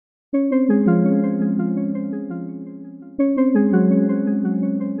Okay,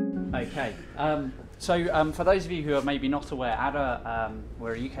 for those of you who are maybe not aware, ADA,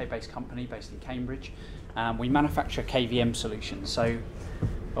 we're a UK-based company based in Cambridge. We manufacture KVM solutions. So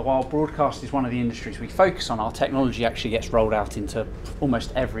while broadcast is one of the industries we focus on, our technology actually gets rolled out into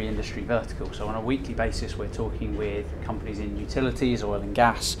almost every industry vertical. So on a weekly basis, we're talking with companies in utilities, oil and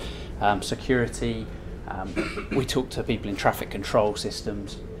gas, security. We talk to people in traffic control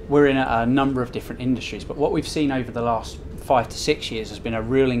systems. We're in a number of different industries, but what we've seen over the last 5 to 6 years has been a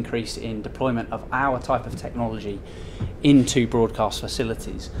real increase in deployment of our type of technology into broadcast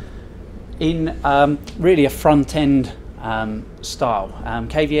facilities in really a front-end style.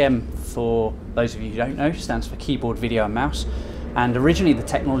 KVM, for those of you who don't know, stands for keyboard, video and mouse, and originally the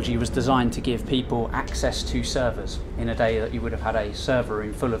technology was designed to give people access to servers in a day that you would have had a server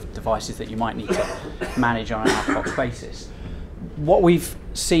room full of devices that you might need to manage on an ad hoc basis. What we've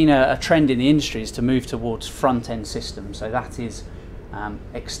seen a trend in the industry is to move towards front-end systems. So that is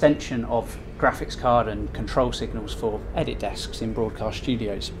extension of graphics card and control signals for edit desks in broadcast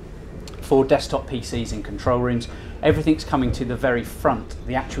studios, for desktop PCs in control rooms. Everything's coming to the very front,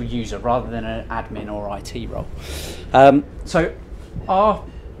 the actual user, rather than an admin or IT role. So our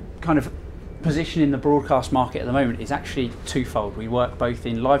kind of position in the broadcast market at the moment is actually twofold. We work both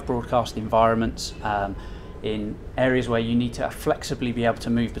in live broadcast environments, in areas where you need to flexibly be able to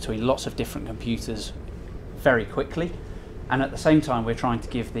move between lots of different computers very quickly, and at the same time we're trying to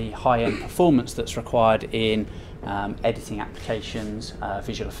give the high-end performance that's required in editing applications,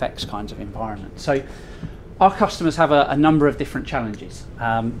 visual effects kinds of environments. So our customers have a number of different challenges.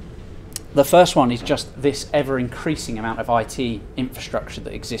 The first one is just this ever-increasing amount of IT infrastructure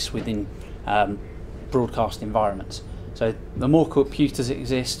that exists within broadcast environments. So the more computers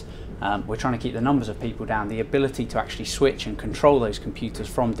exist, we're trying to keep the numbers of people down, the ability to actually switch and control those computers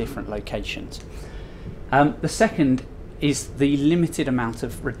from different locations. The second is the limited amount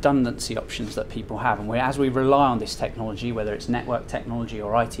of redundancy options that people have, and as we rely on this technology, whether it's network technology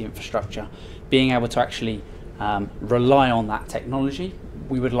or IT infrastructure, being able to actually rely on that technology,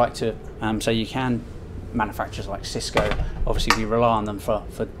 we would like to, so you can, manufacturers like Cisco, obviously we rely on them for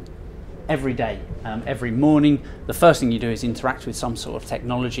every day, every morning. The first thing you do is interact with some sort of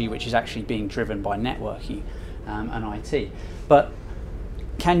technology which is actually being driven by networking and IT. But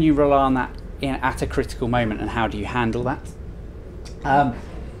can you rely on that at a critical moment, and how do you handle that?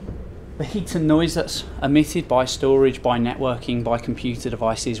 The heat and noise that's emitted by storage, by networking, by computer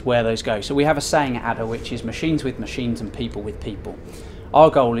devices, where those go. So we have a saying at ADA which is machines with machines and people with people. Our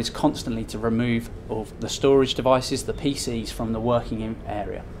goal is constantly to remove all the storage devices, the PCs, from the working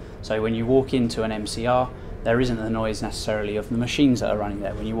area. So when you walk into an MCR, there isn't the noise necessarily of the machines that are running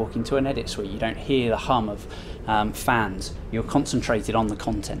there. When you walk into an edit suite, you don't hear the hum of fans. You're concentrated on the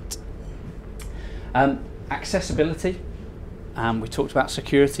content. Accessibility. We talked about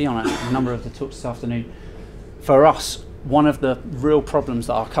security on a number of the talks this afternoon. For us, one of the real problems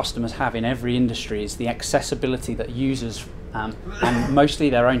that our customers have in every industry is the accessibility that users, and mostly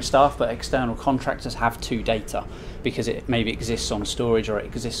their own staff, but external contractors, have to data, because it maybe exists on storage or it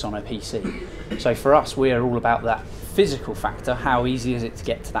exists on a PC. So for us, we are all about that physical factor. How easy is it to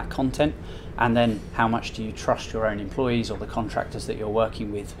get to that content? And then how much do you trust your own employees or the contractors that you're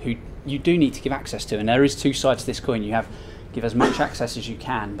working with, who you do need to give access to? And there is two sides to this coin. You have give as much access as you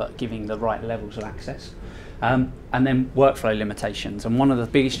can, but giving the right levels of access. And then workflow limitations. And one of the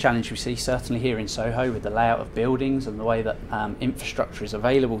biggest challenges we see, certainly here in Soho, with the layout of buildings and the way that infrastructure is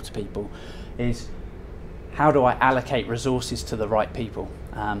available to people, is how do I allocate resources to the right people?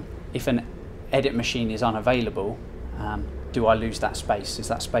 If an edit machine is unavailable, do I lose that space? Does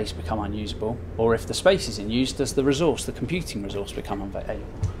that space become unusable? Or if the space is in use, does the resource, the computing resource, become available?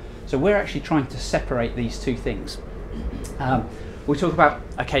 So we're actually trying to separate these two things. We'll talk about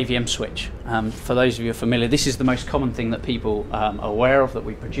a KVM switch. For those of you who are familiar, this is the most common thing that people are aware of that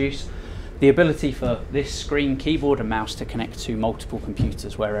we produce. The ability for this screen, keyboard and mouse to connect to multiple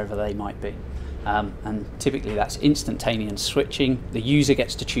computers wherever they might be. And typically that's instantaneous switching. The user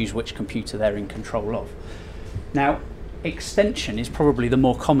gets to choose which computer they're in control of. Now, extension is probably the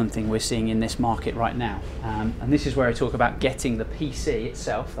more common thing we're seeing in this market right now. And this is where I talk about getting the PC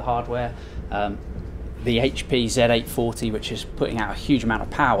itself, the hardware, the HP Z840, which is putting out a huge amount of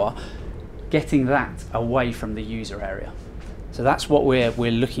power, getting that away from the user area. So that's what we're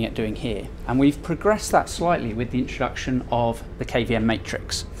looking at doing here. And we've progressed that slightly with the introduction of the KVM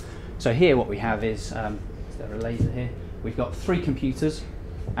matrix. So here what we have is there a laser here? We've got 3 computers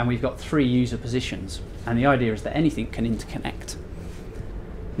and we've got 3 user positions. And the idea is that anything can interconnect.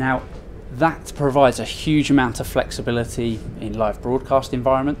 Now, that provides a huge amount of flexibility in live broadcast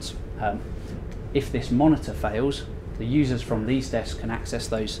environments. If this monitor fails, the users from these desks can access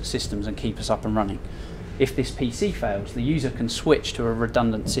those systems and keep us up and running. If this PC fails, the user can switch to a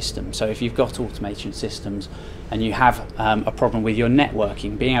redundant system. So if you've got automation systems and you have a problem with your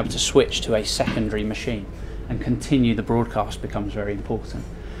networking, being able to switch to a secondary machine and continue the broadcast becomes very important.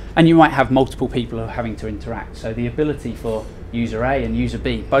 And you might have multiple people who are having to interact. So the ability for user A and user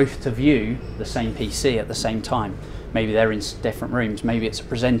B both to view the same PC at the same time. Maybe they're in different rooms, maybe it's a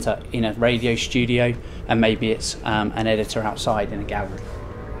presenter in a radio studio, and maybe it's an editor outside in a gallery.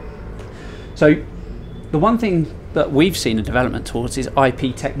 So the one thing that we've seen a development towards is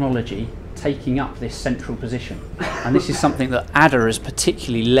IP technology taking up this central position. And this is something that ADA has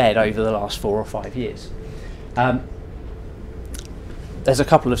particularly led over the last 4 or 5 years. There's a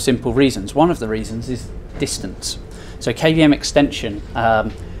couple of simple reasons. One of the reasons is distance. So KVM extension,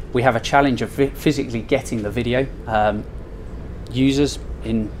 we have a challenge of physically getting the video. Users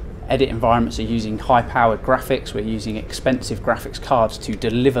in edit environments are using high-powered graphics. We're using expensive graphics cards to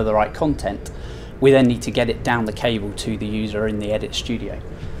deliver the right content. We then need to get it down the cable to the user in the edit studio.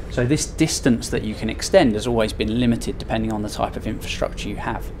 So this distance that you can extend has always been limited depending on the type of infrastructure you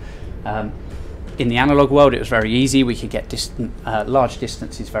have. In the analog world, it was very easy. We could get large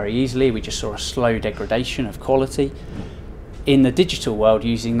distances very easily. We just saw a slow degradation of quality. In the digital world,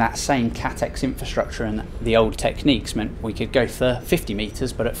 using that same CATX infrastructure and the old techniques meant we could go for 50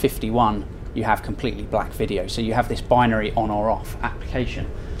 meters, but at 51, you have completely black video. So you have this binary on or off application.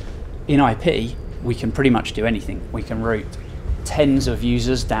 In IP, we can pretty much do anything. We can route tens of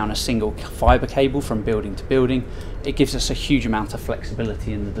users down a single fiber cable from building to building. It gives us a huge amount of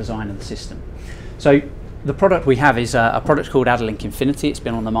flexibility in the design of the system. So the product we have is a product called AdaLink Infinity. It's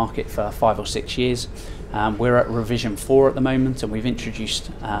been on the market for 5 or 6 years. We're at revision 4 at the moment, and we've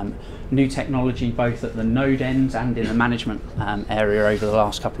introduced new technology both at the node ends and in the management area over the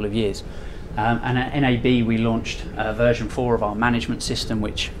last couple of years. And at NAB we launched version 4 of our management system,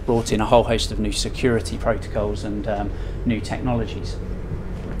 which brought in a whole host of new security protocols and new technologies.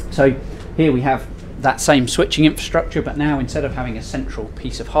 So here we have that same switching infrastructure, but now instead of having a central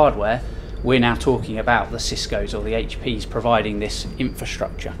piece of hardware, we're now talking about the Ciscos or the HPs providing this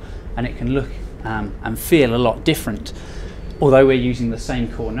infrastructure, and it can look and feel a lot different. Although we're using the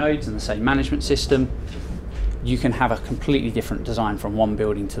same core nodes and the same management system, you can have a completely different design from one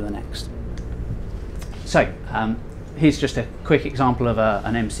building to the next. So here's just a quick example of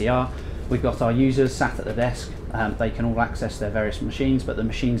an MCR. We've got our users sat at the desk. They can all access their various machines, but the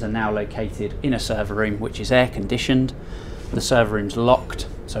machines are now located in a server room which is air conditioned. The server room's locked,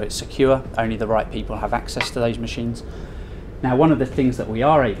 so it's secure. Only the right people have access to those machines. Now, one of the things that we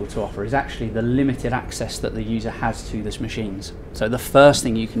are able to offer is actually the limited access that the user has to these machines. So the first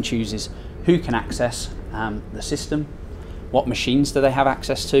thing you can choose is who can access the system, what machines do they have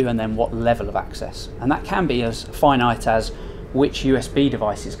access to, and then what level of access. And that can be as finite as which USB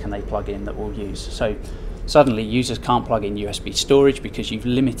devices can they plug in that we'll use. So suddenly users can't plug in USB storage because you've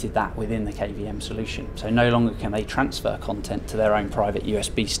limited that within the KVM solution. So no longer can they transfer content to their own private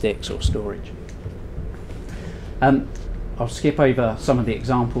USB sticks or storage. I'll skip over some of the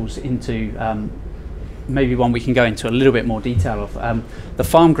examples into maybe one we can go into a little bit more detail of. The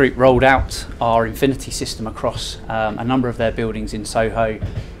Farm Group rolled out our Infinity system across a number of their buildings in Soho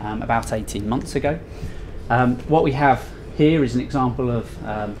about 18 months ago. What we have here is an example of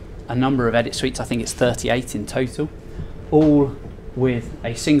a number of edit suites. I think it's 38 in total, all with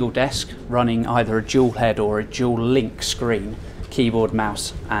a single desk running either a dual head or a dual link screen, keyboard,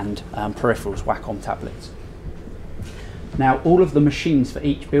 mouse and peripherals, Wacom tablets. Now, all of the machines for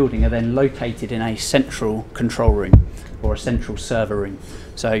each building are then located in a central control room or a central server room.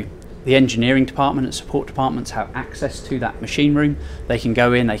 So the engineering department and support departments have access to that machine room. They can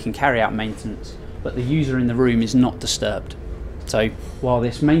go in, they can carry out maintenance, but the user in the room is not disturbed. So while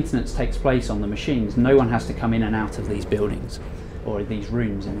this maintenance takes place on the machines, no one has to come in and out of these buildings, or these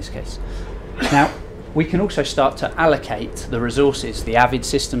rooms in this case. Now, we can also start to allocate the resources, the Avid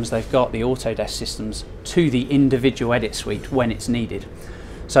systems they've got, the Autodesk systems, to the individual edit suite when it's needed.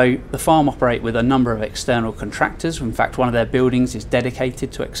 So the farm operate with a number of external contractors. In fact, one of their buildings is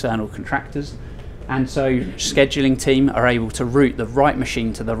dedicated to external contractors. And so scheduling team are able to route the right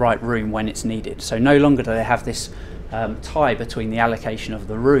machine to the right room when it's needed. So no longer do they have this tie between the allocation of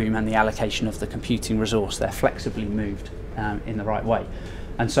the room and the allocation of the computing resource. They're flexibly moved in the right way.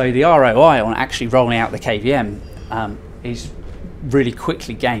 And so the ROI on actually rolling out the KVM is really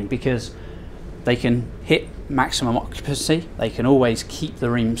quickly gained because they can hit maximum occupancy, they can always keep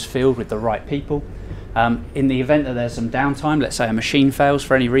the rooms filled with the right people, In the event that there's some downtime, let's say a machine fails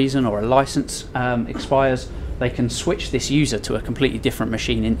for any reason or a license expires, they can switch this user to a completely different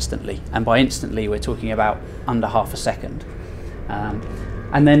machine instantly. And by instantly, we're talking about under half a second.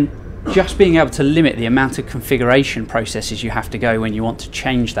 And then just being able to limit the amount of configuration processes you have to go when you want to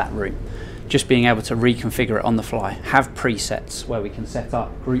change that room. Just being able to reconfigure it on the fly, have presets where we can set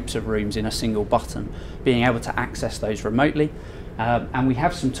up groups of rooms in a single button, being able to access those remotely. And we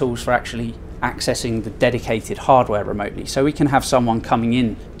have some tools for actually accessing the dedicated hardware remotely. So we can have someone coming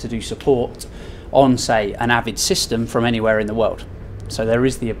in to do support on, say, an Avid system from anywhere in the world. So there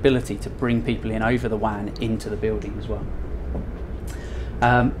is the ability to bring people in over the WAN into the building as well.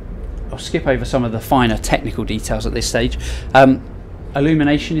 I'll skip over some of the finer technical details at this stage.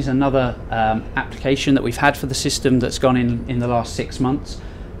 Illumination is another application that we've had for the system that's gone in the last 6 months.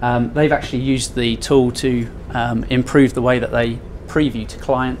 They've actually used the tool to improve the way that they preview to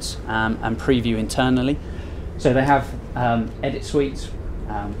clients and preview internally. So they have edit suites,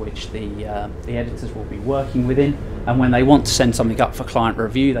 which the editors will be working within, and when they want to send something up for client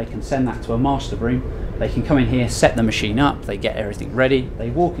review, they can send that to a master room. They can come in here, set the machine up, they get everything ready, they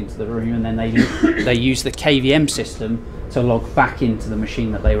walk into the room, and then they use the KVM system to log back into the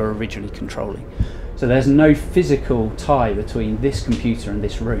machine that they were originally controlling. So there's no physical tie between this computer and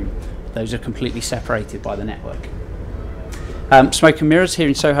this room. Those are completely separated by the network. Smoke and mirrors here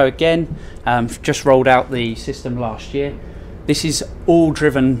in Soho again, just rolled out the system last year. This is all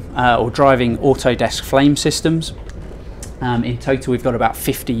driven or driving Autodesk Flame systems. In total we've got about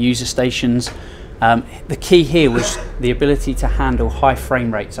 50 user stations. The key here was the ability to handle high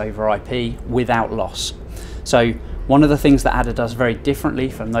frame rates over IP without loss. So one of the things that Ada does very differently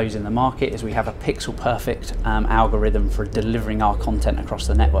from those in the market is we have a pixel perfect algorithm for delivering our content across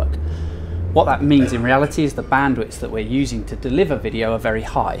the network. What that means in reality is the bandwidths that we're using to deliver video are very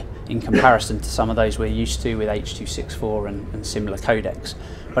high in comparison to some of those we're used to with H.264 and similar codecs.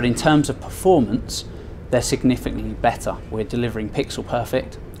 But in terms of performance, they're significantly better. We're delivering pixel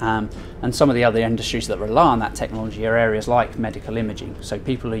perfect, and some of the other industries that rely on that technology are areas like medical imaging. So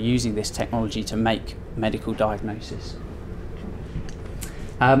people are using this technology to make medical diagnosis.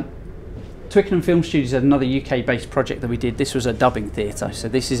 Twickenham Film Studios is another UK-based project that we did. This was a dubbing theatre. So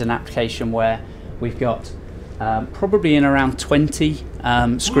this is an application where we've got probably in around 20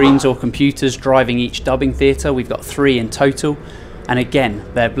 screens or computers driving each dubbing theatre. We've got 3 in total. And again,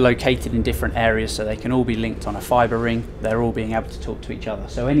 they're located in different areas, so they can all be linked on a fibre ring. They're all being able to talk to each other.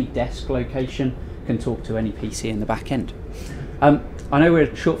 So any desk location can talk to any PC in the back end. I know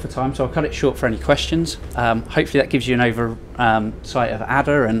we're short for time, so I'll cut it short for any questions. Hopefully that gives you an oversight of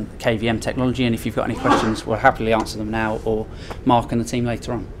Ada and KVM technology, and if you've got any questions, we'll happily answer them now, or Mark and the team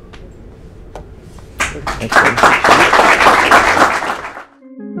later on. Thanks.